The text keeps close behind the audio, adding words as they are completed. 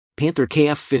Panther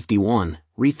KF51,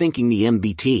 Rethinking the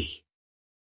MBT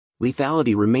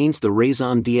Lethality remains the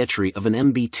raison d'etre of an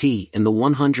MBT, and the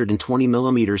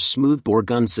 120mm smoothbore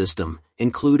gun system,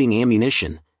 including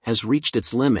ammunition, has reached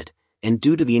its limit, and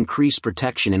due to the increased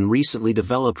protection in recently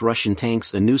developed Russian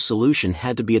tanks, a new solution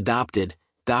had to be adopted.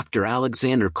 Dr.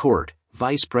 Alexander Kuhrt,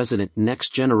 Vice President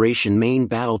Next Generation Main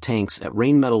Battle Tanks at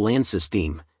Rheinmetall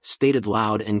Landsysteme, stated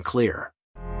loud and clear.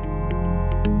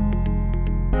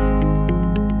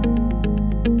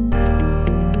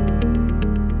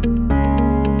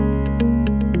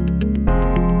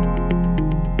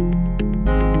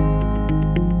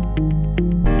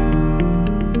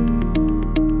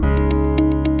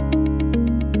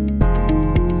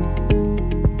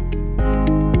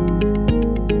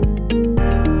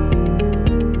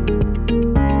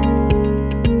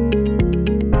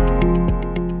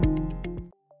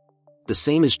 The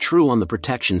same is true on the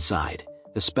protection side,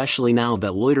 especially now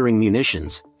that loitering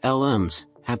munitions, LMs,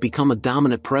 have become a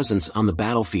dominant presence on the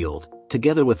battlefield,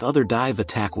 together with other dive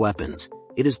attack weapons.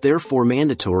 It is therefore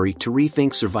mandatory to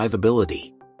rethink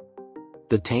survivability.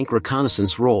 The tank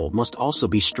reconnaissance role must also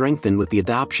be strengthened with the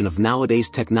adoption of nowadays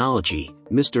technology,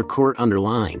 Mr. Kuhrt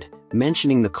underlined,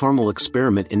 mentioning the Carmel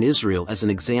experiment in Israel as an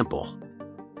example.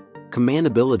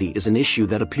 Commandability is an issue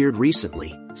that appeared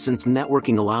recently, since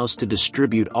networking allows to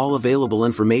distribute all available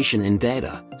information and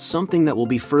data, something that will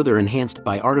be further enhanced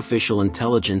by artificial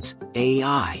intelligence,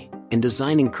 AI, and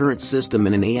designing current system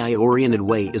in an AI-oriented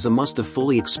way is a must to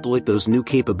fully exploit those new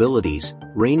capabilities,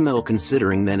 Rheinmetall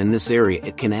considering that in this area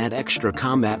it can add extra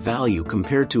combat value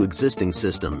compared to existing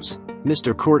systems,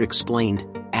 Mr. Kuhrt explained,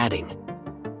 adding.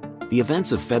 The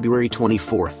events of February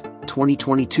 24,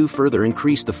 2022 further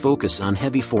increased the focus on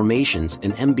heavy formations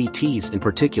and MBTs in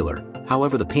particular.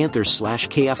 However, the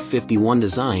Panther/KF51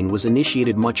 design was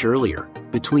initiated much earlier,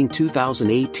 between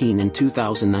 2018 and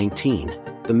 2019,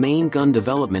 the main gun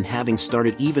development having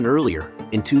started even earlier,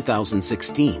 in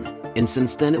 2016, and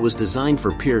since then it was designed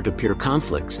for peer-to-peer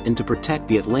conflicts and to protect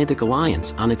the Atlantic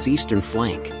Alliance on its eastern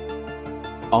flank.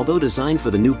 Although designed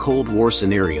for the new Cold War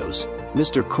scenarios,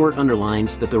 Mr. Kuhrt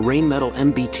underlines that the Rheinmetall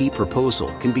MBT proposal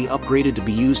can be upgraded to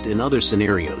be used in other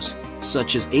scenarios,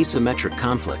 such as asymmetric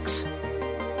conflicts.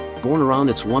 Born around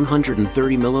its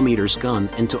 130mm gun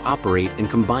and to operate in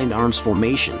combined arms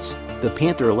formations, the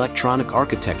Panther electronic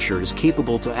architecture is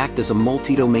capable to act as a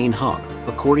multi-domain hub,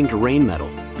 according to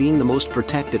Rheinmetall, being the most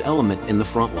protected element in the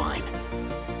front line.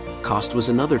 Cost was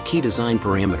another key design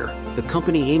parameter, the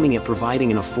company aiming at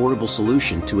providing an affordable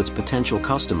solution to its potential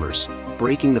customers,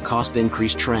 breaking the cost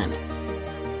increase trend.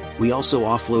 We also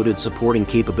offloaded supporting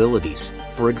capabilities,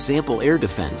 for example air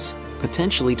defense,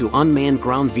 potentially to unmanned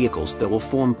ground vehicles that will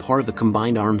form part of the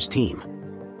combined arms team.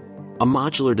 A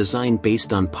modular design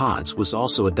based on pods was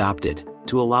also adopted,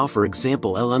 to allow for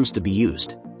example LMs to be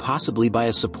used, possibly by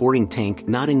a supporting tank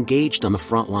not engaged on the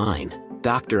front line,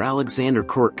 Dr. Alexander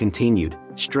Kuhrt continued,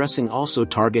 stressing also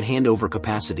target handover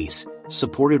capacities,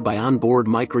 supported by onboard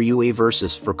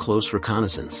micro-UAVs for close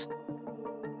reconnaissance.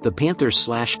 The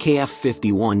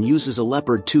Panther/KF51 uses a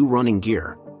Leopard 2 running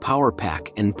gear, power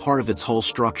pack and part of its hull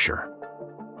structure.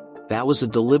 That was a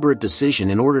deliberate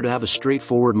decision in order to have a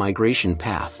straightforward migration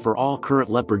path for all current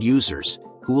Leopard users,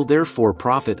 who will therefore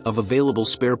profit of available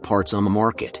spare parts on the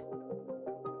market.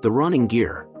 The running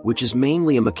gear, which is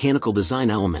mainly a mechanical design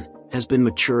element, has been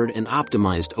matured and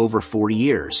optimized over 40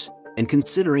 years, and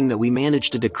considering that we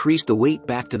managed to decrease the weight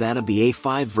back to that of the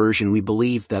A5 version, we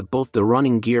believe that both the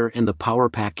running gear and the power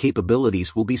pack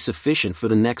capabilities will be sufficient for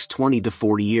the next 20 to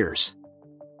 40 years.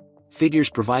 Figures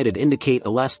provided indicate a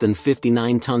less than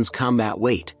 59 tons combat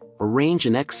weight, a range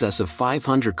in excess of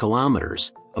 500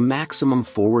 kilometers, a maximum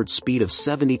forward speed of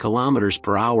 70 kilometers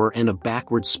per hour and a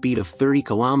backward speed of 30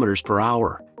 kilometers per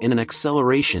hour, and an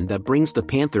acceleration that brings the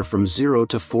Panther from 0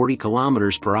 to 40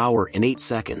 kilometers per hour in 8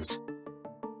 seconds.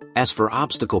 As for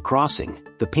obstacle crossing,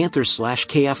 the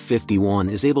Panther/KF51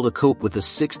 is able to cope with a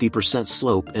 60%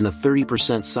 slope and a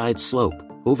 30% side slope,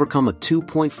 overcome a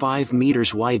 2.5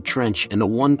 meters wide trench and a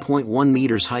 1.1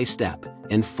 meters high step,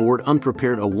 and ford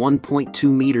unprepared a 1.2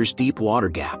 meters deep water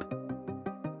gap.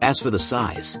 As for the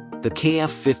size, the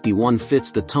KF51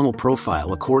 fits the tunnel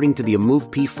profile according to the AMUV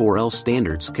P4L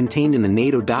standards contained in the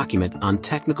NATO document on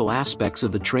technical aspects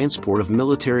of the transport of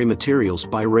military materials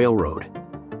by railroad.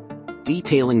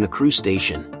 Detailing the crew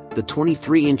station, the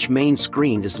 23-inch main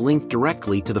screen is linked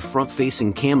directly to the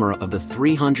front-facing camera of the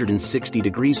 360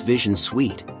 degrees vision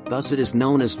suite, thus it is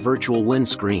known as virtual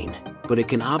windscreen, but it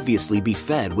can obviously be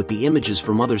fed with the images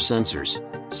from other sensors,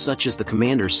 such as the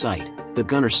commander's sight, the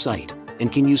gunner's sight,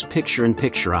 and can use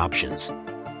picture-in-picture options.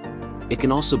 It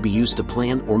can also be used to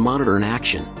plan or monitor an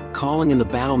action, calling in the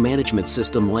battle management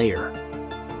system layer.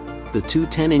 The two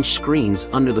 10-inch screens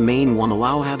under the main one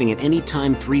allow having at any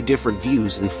time 3 different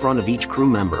views in front of each crew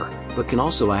member, but can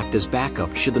also act as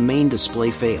backup should the main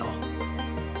display fail.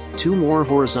 2 more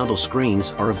horizontal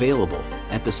screens are available,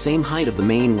 at the same height of the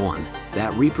main one,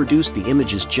 that reproduce the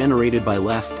images generated by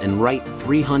left and right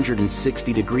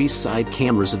 360-degree side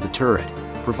cameras of the turret,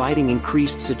 providing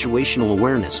increased situational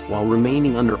awareness while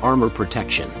remaining under armor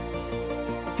protection.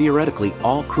 Theoretically,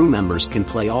 all crew members can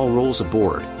play all roles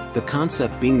aboard, the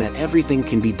concept being that everything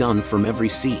can be done from every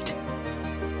seat.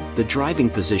 The driving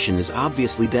position is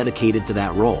obviously dedicated to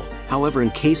that role, however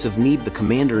in case of need the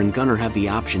commander and gunner have the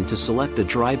option to select the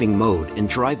driving mode and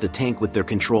drive the tank with their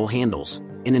control handles,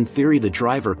 and in theory the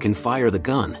driver can fire the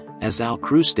gun, as all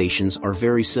crew stations are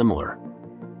very similar.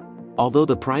 Although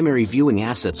the primary viewing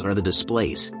assets are the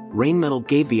displays, Rheinmetall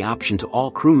gave the option to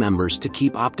all crew members to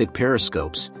keep optic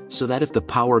periscopes, so that if the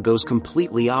power goes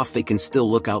completely off they can still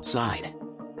look outside.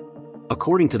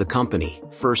 According to the company,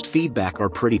 first feedback are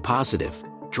pretty positive,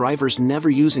 drivers never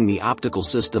using the optical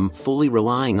system fully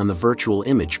relying on the virtual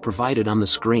image provided on the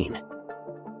screen.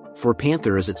 For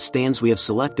Panther as it stands we have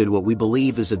selected what we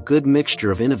believe is a good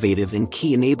mixture of innovative and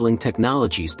key enabling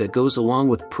technologies that goes along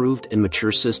with proved and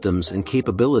mature systems and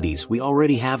capabilities we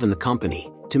already have in the company,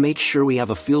 to make sure we have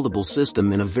a fieldable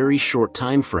system in a very short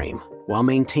time frame, while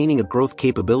maintaining a growth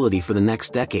capability for the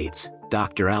next decades,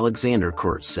 Dr. Alexander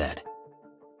Kuhrt said.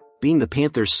 Being the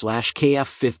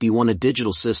Panther/KF-51 a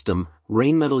digital system,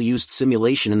 Rheinmetall used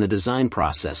simulation in the design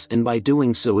process and by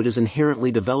doing so it is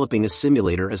inherently developing a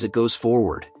simulator as it goes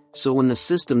forward. So when the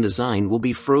system design will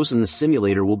be frozen the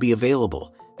simulator will be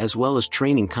available, as well as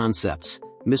training concepts,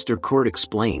 Mr. Kuhrt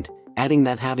explained, adding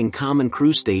that having common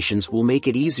crew stations will make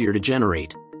it easier to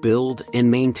generate, build,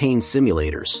 and maintain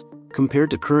simulators, compared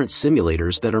to current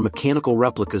simulators that are mechanical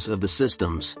replicas of the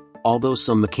systems, although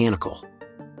some mechanical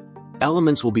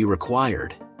elements will be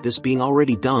required, this being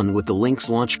already done with the Lynx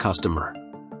launch customer.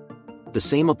 The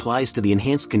same applies to the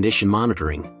enhanced condition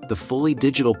monitoring, the fully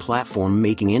digital platform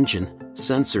making engine,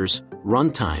 sensors,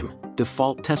 runtime,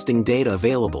 default testing data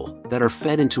available, that are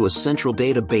fed into a central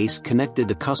database connected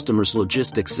to customers'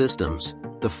 logistics systems,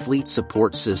 the fleet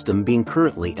support system being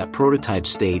currently at prototype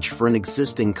stage for an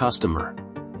existing customer.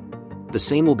 The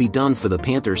same will be done for the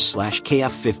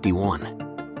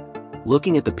Panther/KF-51.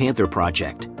 Looking at the Panther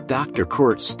project, Dr.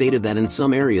 Kuhrt stated that in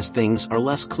some areas things are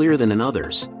less clear than in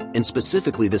others, and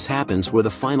specifically this happens where the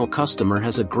final customer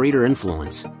has a greater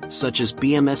influence, such as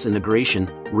BMS integration,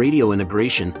 radio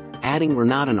integration, adding or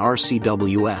not an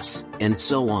RCWS, and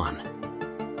so on.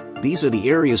 These are the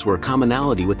areas where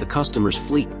commonality with the customer's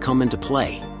fleet come into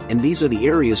play, and these are the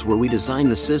areas where we design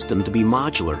the system to be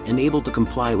modular and able to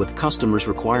comply with customers'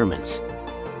 requirements.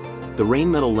 The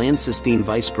Rheinmetall Landsysteme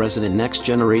Vice President Next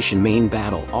Generation Main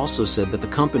Battle also said that the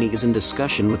company is in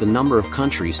discussion with a number of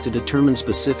countries to determine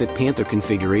specific Panther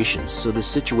configurations, so the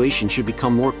situation should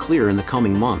become more clear in the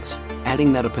coming months,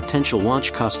 adding that a potential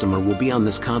launch customer will be on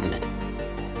this continent.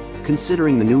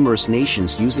 Considering the numerous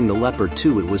nations using the Leopard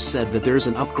 2, it was said that there is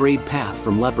an upgrade path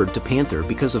from Leopard to Panther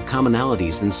because of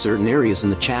commonalities in certain areas in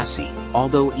the chassis,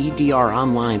 although EDR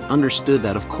Online understood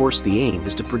that of course the aim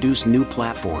is to produce new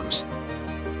platforms.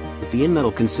 The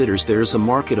Rheinmetall considers there is a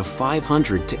market of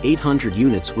 500 to 800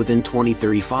 units within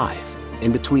 2035,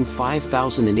 and between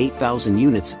 5,000 and 8,000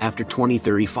 units after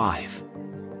 2035.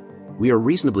 We are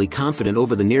reasonably confident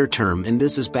over the near term, and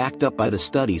this is backed up by the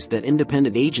studies that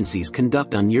independent agencies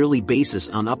conduct on yearly basis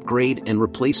on upgrade and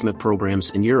replacement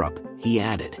programs in Europe, he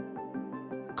added.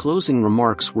 Closing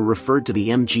remarks were referred to the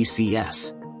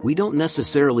MGCS. We don't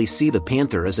necessarily see the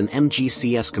Panther as an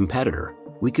MGCS competitor.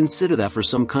 We consider that for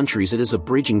some countries it is a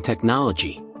bridging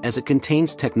technology, as it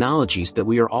contains technologies that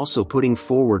we are also putting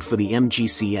forward for the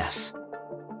MGCS.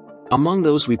 Among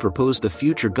those we propose the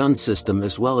future gun system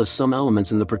as well as some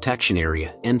elements in the protection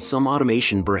area and some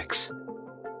automation bricks.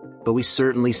 But we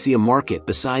certainly see a market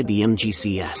beside the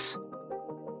MGCS.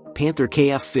 Panther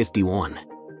KF-51.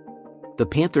 The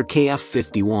Panther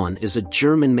KF-51 is a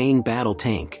German main battle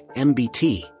tank,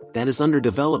 MBT, that is under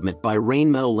development by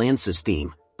Rheinmetall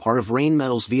Landsysteme, part of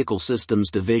Rheinmetall's Vehicle Systems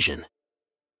division.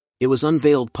 It was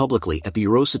unveiled publicly at the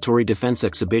Eurosatory Defense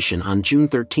Exhibition on June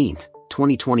 13,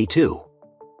 2022.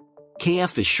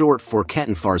 KF is short for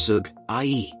Kettenfahrzeug,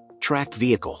 i.e., tracked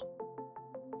vehicle.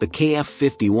 The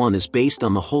KF-51 is based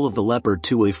on the hull of the Leopard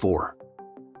 2A4.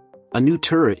 A new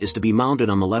turret is to be mounted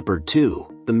on the Leopard 2,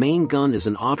 the main gun is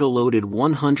an auto-loaded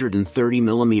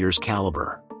 130mm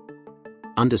caliber.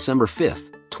 On December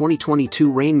 5,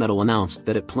 2022 Rheinmetall announced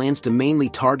that it plans to mainly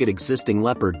target existing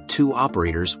Leopard 2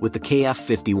 operators with the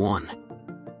KF-51.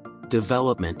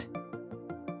 Development.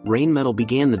 Rheinmetall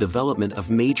began the development of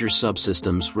major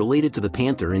subsystems related to the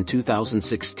Panther in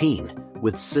 2016,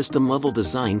 with system-level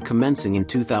design commencing in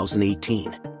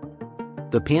 2018.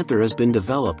 The Panther has been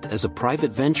developed as a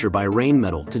private venture by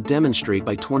Rheinmetall to demonstrate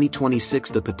by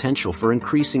 2026 the potential for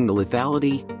increasing the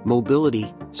lethality, mobility,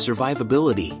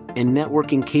 survivability, and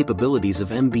networking capabilities of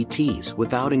MBTs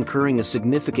without incurring a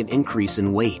significant increase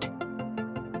in weight.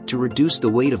 To reduce the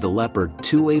weight of the Leopard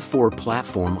 2A4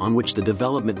 platform on which the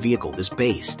development vehicle is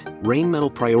based,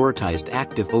 Rheinmetall prioritized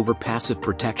active over passive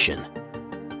protection.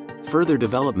 Further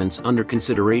developments under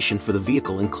consideration for the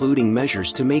vehicle including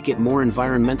measures to make it more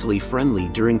environmentally friendly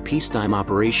during peacetime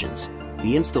operations,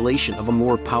 the installation of a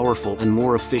more powerful and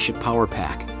more efficient power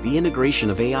pack, the integration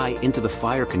of AI into the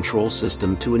fire control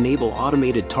system to enable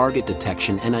automated target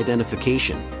detection and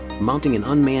identification, mounting an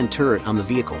unmanned turret on the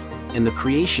vehicle, and the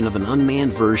creation of an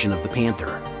unmanned version of the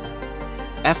Panther.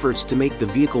 Efforts to make the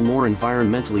vehicle more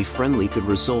environmentally friendly could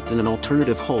result in an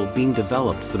alternative hull being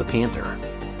developed for the Panther.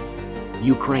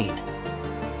 Ukraine.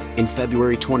 In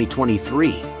February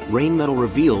 2023, Rheinmetall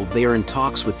revealed they are in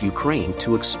talks with Ukraine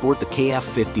to export the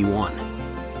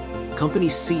KF-51. Company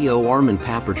CEO Armin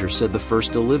Paperger said the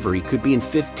first delivery could be in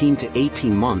 15 to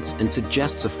 18 months and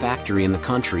suggests a factory in the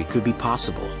country could be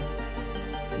possible.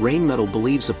 Rheinmetall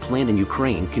believes a plant in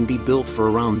Ukraine can be built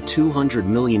for around €200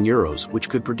 million, which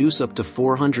could produce up to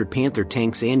 400 Panther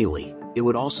tanks annually. It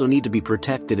would also need to be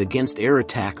protected against air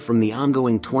attack from the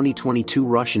ongoing 2022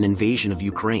 Russian invasion of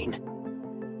Ukraine.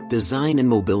 Design and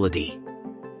mobility.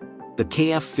 The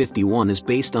KF-51 is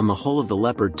based on the hull of the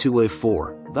Leopard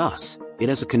 2A4, thus, it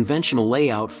has a conventional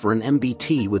layout for an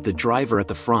MBT with the driver at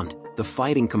the front, the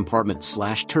fighting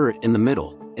compartment/turret in the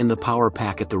middle, and the power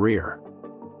pack at the rear.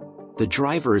 The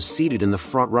driver is seated in the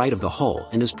front right of the hull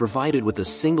and is provided with a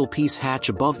single-piece hatch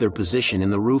above their position in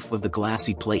the roof of the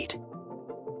glassy plate.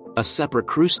 A separate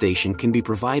crew station can be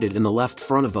provided in the left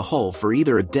front of the hull for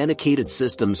either a dedicated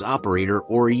systems operator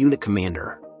or a unit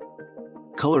commander.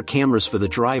 Color cameras for the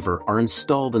driver are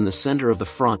installed in the center of the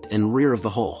front and rear of the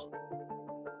hull.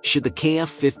 Should the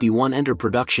KF-51 enter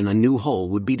production, a new hull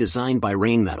would be designed by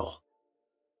Rheinmetall.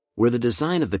 Where the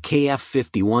design of the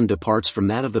KF-51 departs from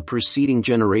that of the preceding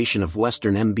generation of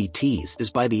Western MBTs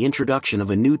is by the introduction of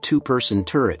a new two-person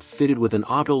turret fitted with an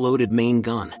auto-loaded main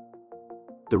gun.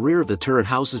 The rear of the turret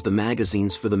houses the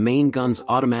magazines for the main gun's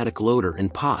automatic loader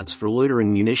and pods for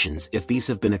loitering munitions if these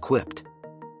have been equipped.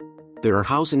 There are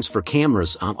housings for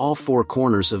cameras on all four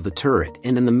corners of the turret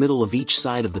and in the middle of each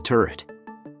side of the turret.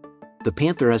 The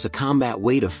Panther has a combat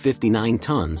weight of 59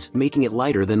 tons, making it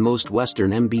lighter than most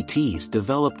Western MBTs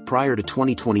developed prior to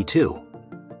 2022.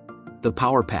 The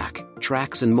power pack,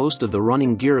 tracks and most of the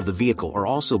running gear of the vehicle are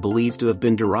also believed to have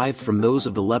been derived from those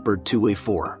of the Leopard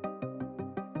 2A4.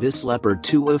 This Leopard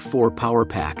 2A4 power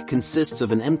pack consists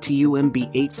of an MTU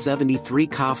MB873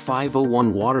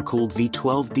 KF51 water-cooled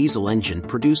V12 diesel engine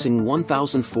producing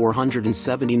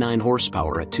 1,479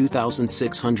 horsepower at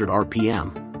 2,600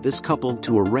 RPM. This coupled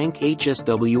to a Renk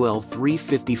HSWL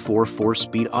 354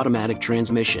 4-speed automatic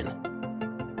transmission.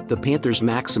 The Panther's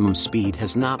maximum speed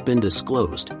has not been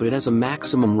disclosed, but it has a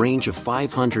maximum range of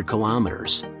 500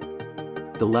 kilometers.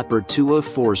 The Leopard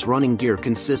 2A4's running gear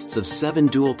consists of 7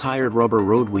 dual-tired rubber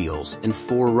road wheels and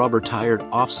 4 rubber-tired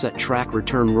offset track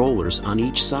return rollers on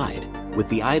each side, with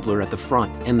the idler at the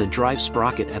front and the drive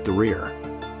sprocket at the rear.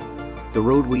 The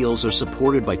road wheels are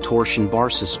supported by torsion bar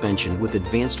suspension with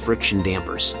advanced friction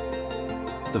dampers.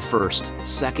 The first,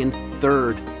 second,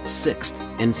 third, sixth,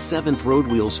 and seventh road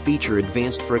wheels feature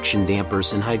advanced friction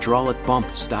dampers and hydraulic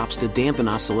bump stops to dampen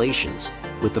oscillations,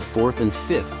 with the fourth and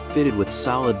fifth fitted with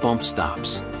solid bump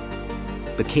stops.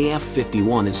 The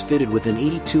KF-51 is fitted with an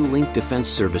 82-link Defense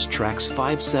Service Trax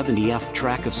 570F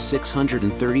track of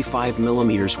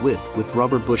 635mm width with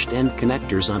rubber-bushed end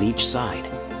connectors on each side.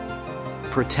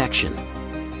 Protection.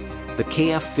 The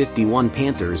KF-51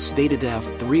 Panther is stated to have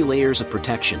 3 layers of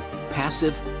protection: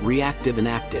 passive, reactive and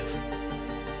active.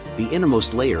 The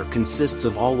innermost layer consists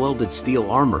of all-welded steel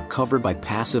armor covered by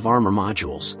passive armor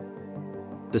modules.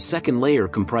 The second layer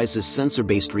comprises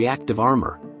sensor-based reactive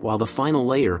armor, while the final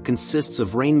layer consists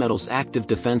of Rheinmetall's Active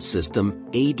Defense System,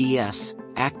 ADS,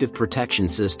 Active Protection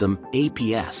System,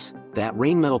 APS, that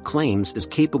Rheinmetall claims is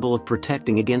capable of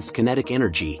protecting against kinetic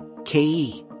energy,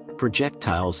 KE,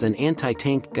 projectiles and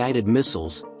anti-tank guided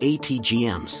missiles,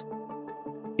 ATGMs.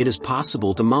 It is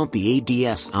possible to mount the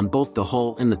ADS on both the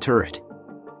hull and the turret.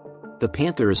 The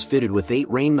Panther is fitted with 8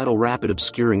 Rheinmetall Rapid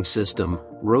Obscuring System,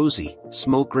 ROSI,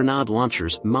 smoke grenade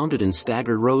launchers mounted in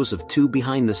staggered rows of 2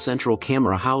 behind the central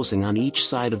camera housing on each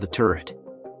side of the turret.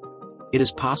 It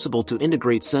is possible to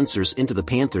integrate sensors into the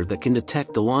Panther that can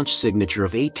detect the launch signature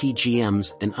of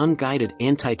ATGMs and unguided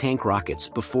anti-tank rockets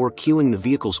before cueing the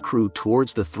vehicle's crew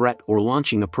towards the threat or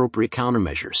launching appropriate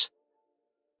countermeasures.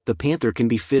 The Panther can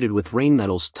be fitted with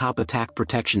Rheinmetall's Top Attack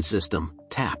Protection System,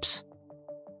 TAPS.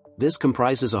 This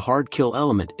comprises a hard kill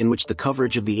element in which the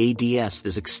coverage of the ADS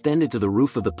is extended to the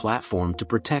roof of the platform to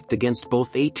protect against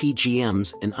both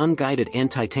ATGMs and unguided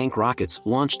anti-tank rockets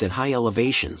launched at high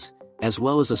elevations, as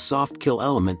well as a soft kill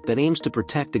element that aims to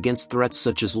protect against threats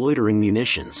such as loitering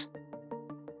munitions.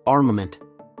 Armament.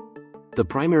 The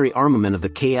primary armament of the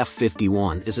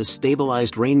KF-51 is a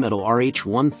stabilized Rheinmetall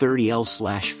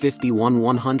RH-130L/51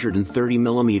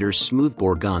 130mm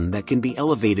smoothbore gun that can be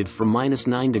elevated from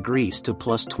 -9 degrees to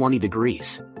 +20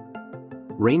 degrees.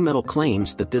 Rheinmetall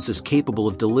claims that this is capable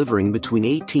of delivering between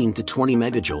 18 to 20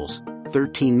 megajoules,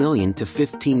 13 million to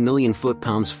 15 million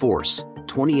foot-pounds force,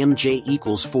 20 mJ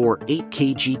equals 4.8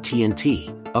 kg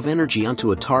TNT, of energy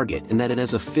onto a target, and that it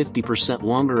has a 50%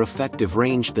 longer effective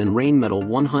range than Rheinmetall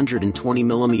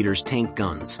 120mm tank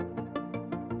guns.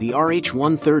 The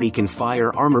RH-130 can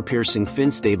fire armor-piercing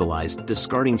fin-stabilized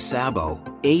discarding SABO,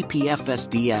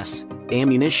 APFSDS,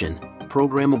 ammunition,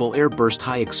 programmable air-burst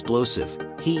high-explosive,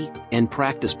 HE, and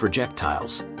practice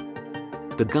projectiles.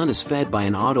 The gun is fed by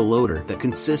an auto-loader that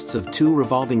consists of 2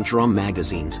 revolving drum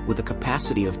magazines with a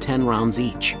capacity of 10 rounds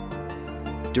each.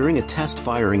 During a test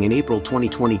firing in April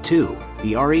 2022,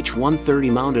 the RH-130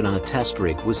 mounted on a test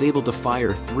rig was able to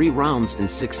fire 3 rounds in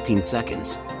 16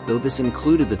 seconds, though this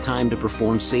included the time to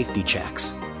perform safety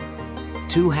checks.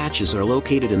 2 hatches are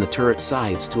located in the turret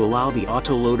sides to allow the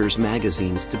autoloader's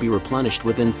magazines to be replenished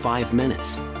within 5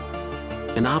 minutes.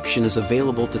 An option is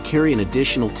available to carry an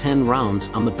additional 10 rounds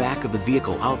on the back of the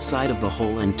vehicle outside of the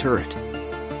hull and turret.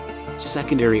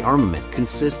 Secondary armament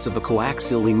consists of a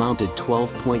coaxially mounted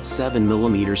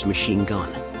 12.7mm machine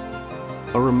gun.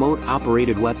 A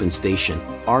remote-operated weapon station,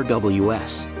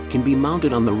 RWS, can be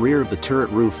mounted on the rear of the turret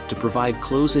roof to provide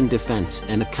close-in defense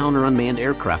and a counter-unmanned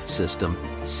aircraft system,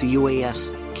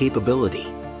 CUAS, capability.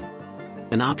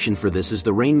 An option for this is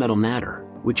the Rheinmetall Natter,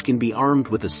 which can be armed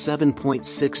with a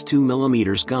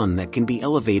 7.62mm gun that can be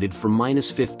elevated from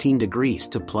 -15 degrees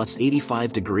to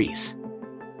 +85 degrees.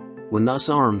 When thus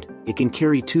armed, it can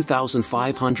carry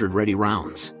 2,500 ready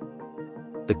rounds.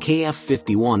 The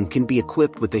KF-51 can be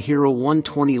equipped with the Hero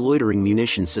 120 loitering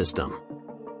munition system.